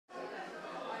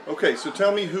Okay, so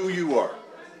tell me who you are.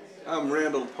 I'm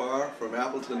Randall Parr from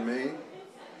Appleton, Maine.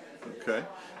 Okay,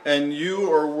 and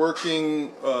you are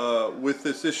working with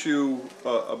this issue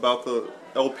about the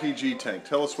LPG tank.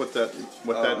 Tell us what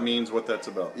that means, what that's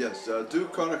about. Yes,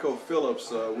 Duke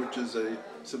ConocoPhillips, which is a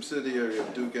subsidiary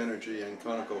of Duke Energy and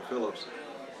ConocoPhillips,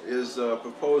 is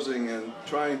proposing and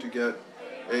trying to get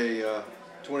a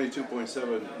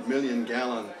 22.7 million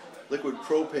gallon liquid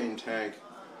propane tank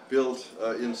built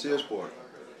in Searsport.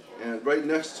 And right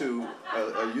next to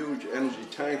a huge energy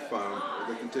tank farm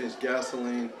that contains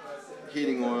gasoline,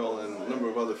 heating oil, and a number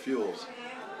of other fuels.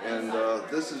 And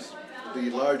this is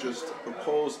the largest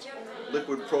proposed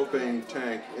liquid propane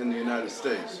tank in the United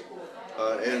States.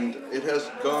 And it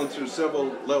has gone through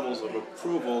several levels of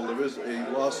approval. There is a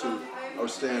lawsuit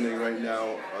outstanding right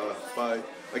now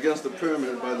against the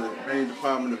permit by the Maine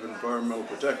Department of Environmental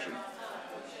Protection.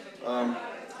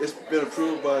 It's been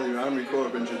approved by the Army Corps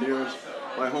of Engineers,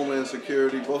 by Homeland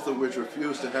Security, both of which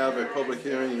refused to have a public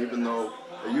hearing, even though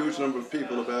a huge number of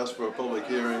people have asked for a public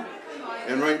hearing.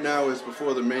 And right now it's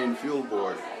before the Maine Fuel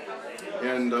Board.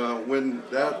 And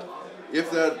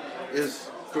if that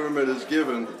permit is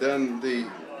given, then the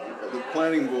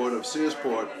planning board of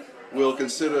Searsport will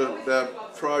consider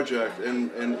that project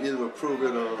and either approve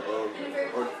it or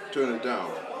turn it down.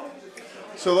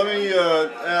 So let me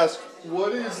ask,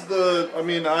 what is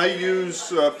I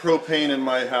use propane in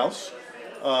my house.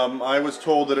 I was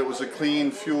told that it was a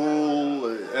clean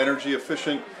fuel, energy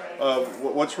efficient.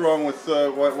 What's wrong with,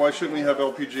 why shouldn't we have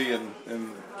LPG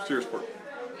in Searsport?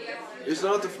 It's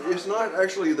not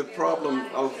actually the problem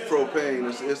of propane,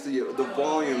 it's the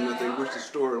volume that they wish to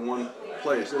store in one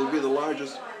place. It'll be the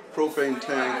largest propane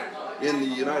tank in the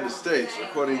United States,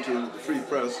 according to the Free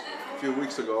Press a few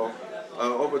weeks ago.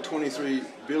 Over 23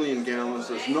 billion gallons.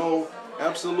 There's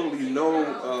absolutely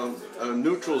no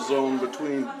neutral zone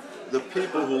between the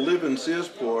people who live in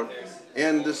Searsport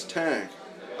and this tank.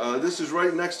 This is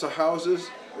right next to houses.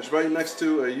 It's right next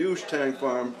to a huge tank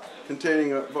farm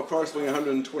containing approximately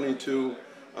 122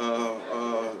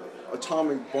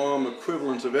 atomic bomb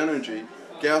equivalents of energy,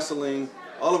 gasoline,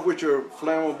 all of which are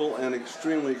flammable and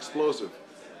extremely explosive.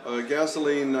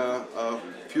 Gasoline,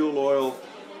 fuel oil,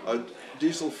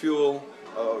 diesel fuel,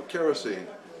 kerosene,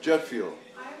 jet fuel.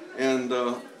 And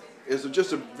it's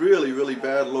just a really, really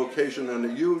bad location,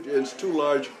 and it's too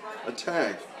large a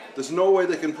tank. There's no way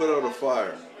they can put out a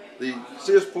fire. The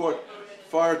Searsport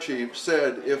fire chief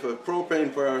said if a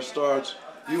propane fire starts,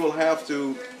 you will have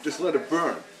to just let it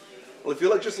burn. Well, if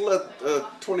you just let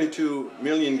 22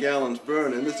 million gallons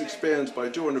burn, and this expands by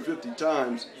 250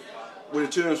 times, when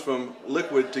it turns from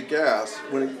liquid to gas,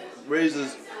 when it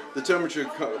raises, the temperature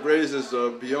raises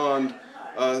beyond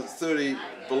 30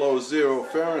 below 0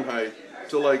 Fahrenheit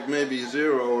to like maybe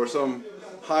 0 or some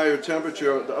higher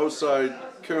temperature, the outside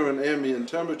current ambient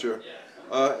temperature.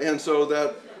 And so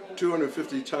that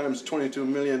 250 times 22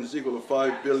 million is equal to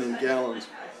 5 billion gallons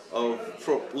of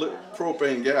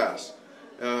propane gas,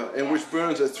 and which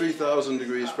burns at 3,000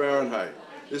 degrees Fahrenheit.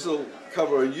 This will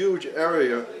cover a huge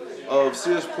area of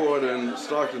Searsport and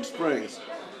Stockton Springs,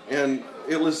 and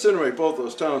it'll incinerate both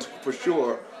those towns for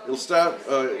sure. It'll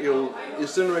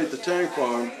incinerate the tank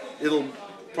farm. It'll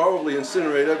probably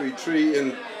incinerate every tree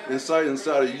in sight and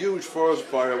start a huge forest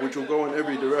fire which will go in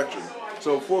every direction.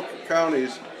 So 4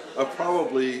 counties are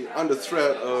probably under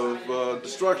threat of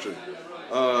destruction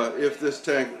if this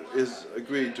tank is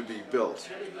agreed to be built.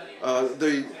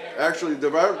 Actually,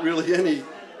 there aren't really any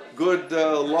good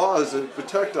laws that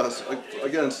protect us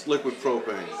against liquid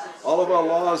propane. All of our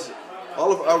laws,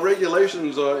 all of our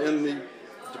regulations are in the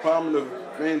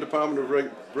Maine Department of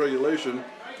Regulation,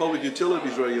 Public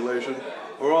Utilities Regulation,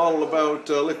 are all about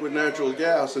liquid natural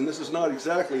gas, and this is not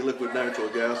exactly liquid natural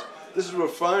gas. This is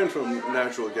refined from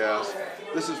natural gas.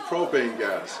 This is propane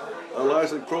gas,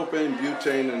 largely propane,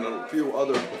 butane, and a few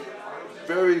other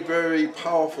very, very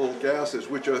powerful gases,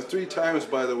 which are 3 times,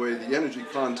 by the way, the energy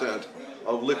content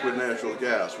of liquid natural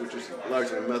gas, which is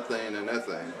largely methane and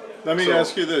ethane. Let me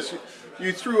ask you this.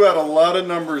 You threw out a lot of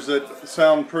numbers that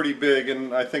sound pretty big,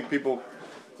 and I think people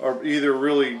are either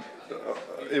really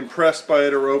impressed by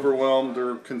it or overwhelmed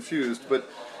or confused. But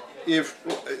if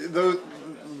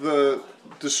the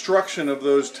destruction of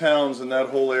those towns and that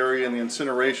whole area and the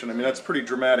incineration, I mean, that's pretty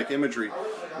dramatic imagery.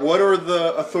 What are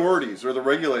the authorities or the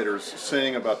regulators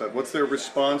saying about that? What's their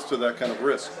response to that kind of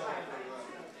risk?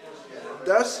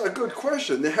 That's a good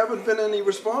question. There haven't been any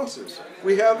responses.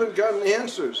 We haven't gotten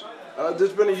answers.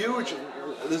 There's been a huge,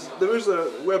 there is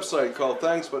a website called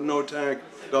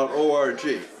thanksbutnotank.org,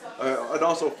 and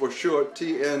also for short,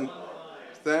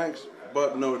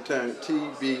 thanksbutnotank,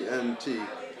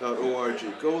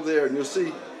 TBNT.org. Go there and you'll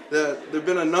see that there have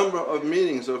been a number of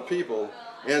meetings of people,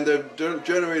 and they've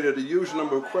generated a huge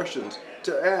number of questions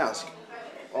to ask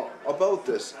about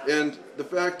this. And the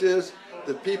fact is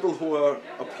that people who are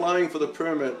applying for the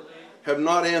permit have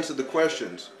not answered the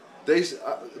questions.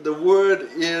 The word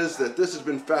is that this has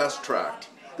been fast-tracked.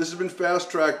 This has been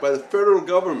fast-tracked by the federal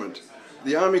government.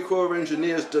 The Army Corps of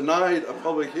Engineers denied a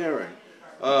public hearing.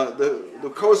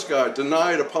 The Coast Guard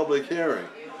denied a public hearing.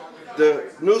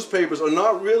 The newspapers are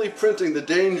not really printing the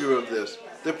danger of this.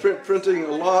 They're printing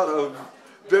a lot of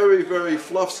very, very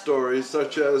fluff stories,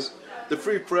 such as the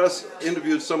Free Press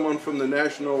interviewed someone from the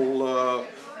national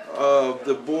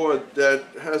the board that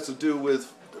has to do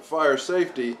with fire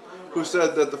safety, who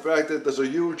said that the fact that there's a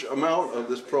huge amount of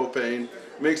this propane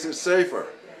makes it safer.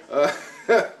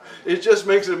 It just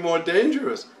makes it more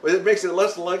dangerous. It makes it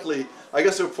less likely, I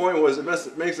guess her point was,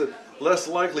 it makes it less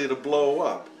likely to blow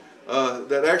up.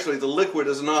 That actually the liquid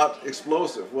is not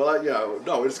explosive. Well, yeah,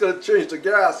 no, it's going to change to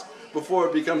gas before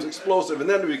it becomes explosive, and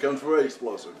then it becomes very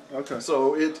explosive. Okay.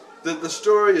 So the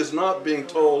story is not being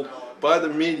told by the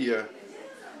media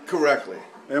correctly.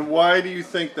 And why do you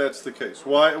think that's the case?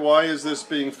 Why is this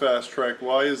being fast-tracked?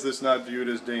 Why is this not viewed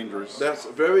as dangerous? That's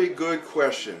a very good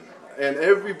question. And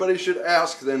everybody should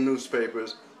ask them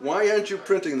newspapers, why aren't you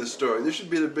printing this story? This should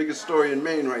be the biggest story in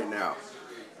Maine right now.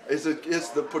 It's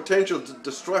the potential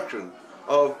destruction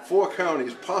of 4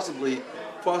 counties, possibly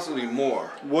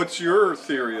more. What's your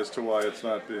theory as to why it's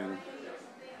not being?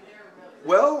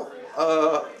 Well,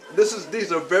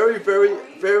 these are very, very,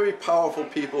 very powerful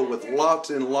people with lots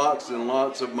and lots and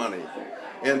lots of money.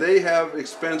 And they have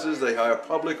expenses, they hire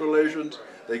public relations,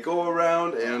 they go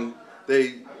around and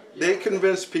they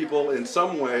convince people in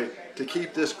some way to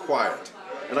keep this quiet.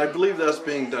 And I believe that's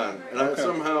being done. And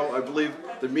somehow I believe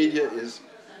the media is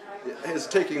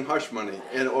taking hush money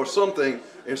or something,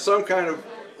 in some kind of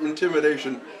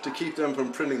intimidation to keep them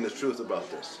from printing the truth about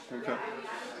this. Okay.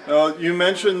 Now, you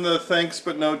mentioned the Thanks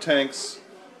But No Tanks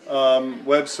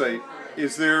website.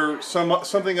 Is there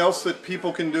something else that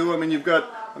people can do? I mean, you've got,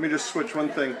 let me just switch one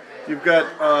thing. You've got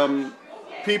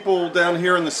people down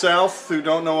here in the South who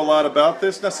don't know a lot about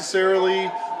this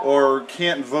necessarily, or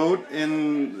can't vote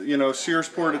in, you know,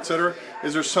 Searsport, etc.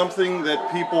 Is there something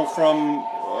that people from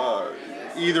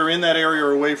either in that area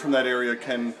or away from that area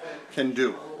can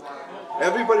do?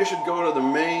 Everybody should go to the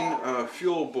Maine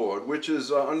Fuel Board, which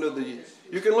is under the,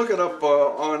 you can look it up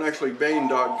on actually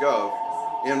maine.gov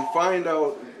and find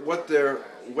out what their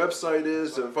website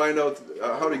is, and find out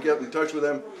how to get in touch with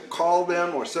them, call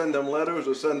them or send them letters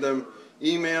or send them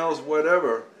emails,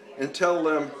 whatever, and tell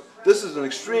them this is an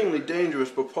extremely dangerous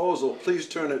proposal, please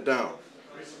turn it down.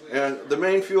 And the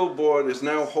Maine Fuel Board is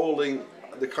now holding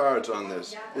the cards on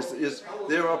this.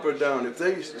 They're up or down. If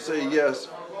they say yes,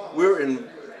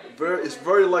 it's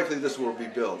very likely this will be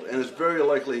built, and it's very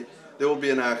likely there will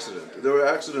be an accident. There are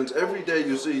accidents every day.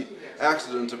 You see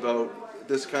accidents about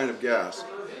this kind of gas,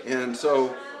 and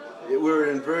so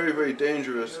we're in very, very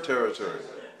dangerous territory.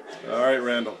 All right,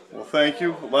 Randall. Well, thank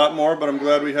you. A lot more, but I'm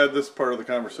glad we had this part of the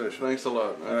conversation. Thanks a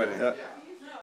lot. All right. Yeah.